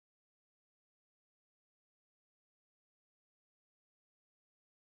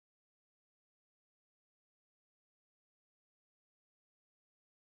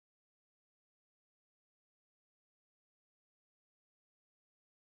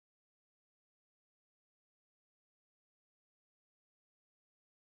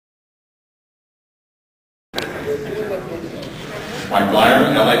Mike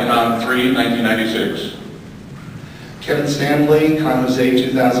Lyon, LACon 3, 1996. Kevin Stanley, Con Jose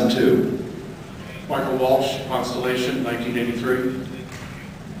 2002. Michael Walsh, Constellation, 1983.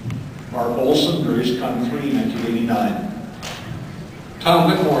 Mark Olson, Con 3, 1989. Tom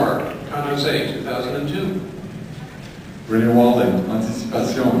Whitmore, Con Jose, 2002. Reno Walden,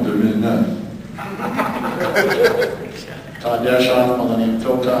 Anticipation 2009. Todd Deshoff, Millennium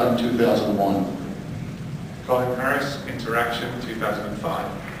Philcon 2001. Colin Harris, Interaction, 2005.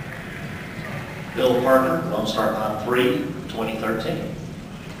 Bill Parker, Lone Star Con 3, 2013.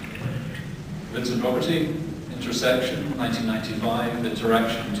 Vincent Roberty, Intersection, 1995,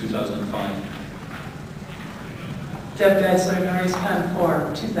 Interaction, 2005. Jeff Geisler, Norris Con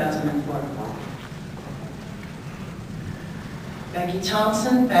 4, 2004. Becky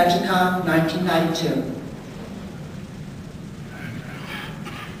Thompson, Magicon, 1992.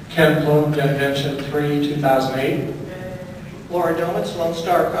 Ken Bloom, Convention 3, 2008. Laura Domitz, Lone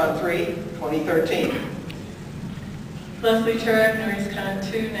Star Con 3, 2013. Leslie Turek, Norris Con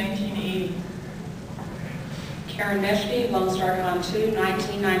 2, 1980. Karen Meshke, Lone Star Con 2,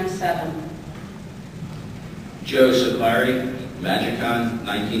 1997. Joe Saklari, Magicon,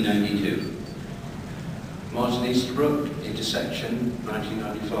 1992. Martin Easterbrook, Intersection,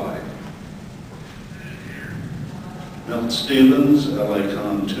 1995. Milton Stevens,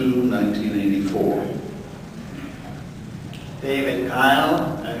 LACon 2, 1984. David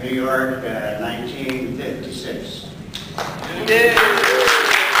Kyle, New York, 1956.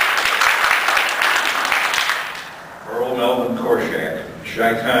 Earl Melvin Korshak,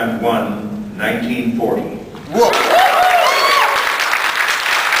 Chi-Con 1, 1940. Whoa!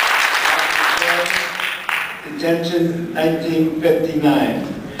 Detention, 1959.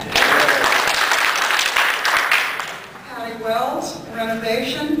 Patty Wells,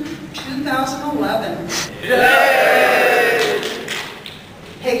 Renovation, 2011. Yay!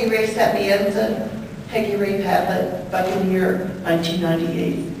 Peggy Ray Sapienza, Peggy Ray Padlet, Buccaneer,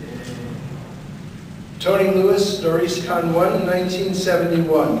 1998. Tony Lewis, Norris Con 1,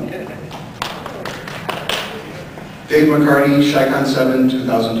 1971. Dave McCarty, Chi-Con 7,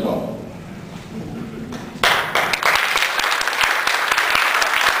 2012.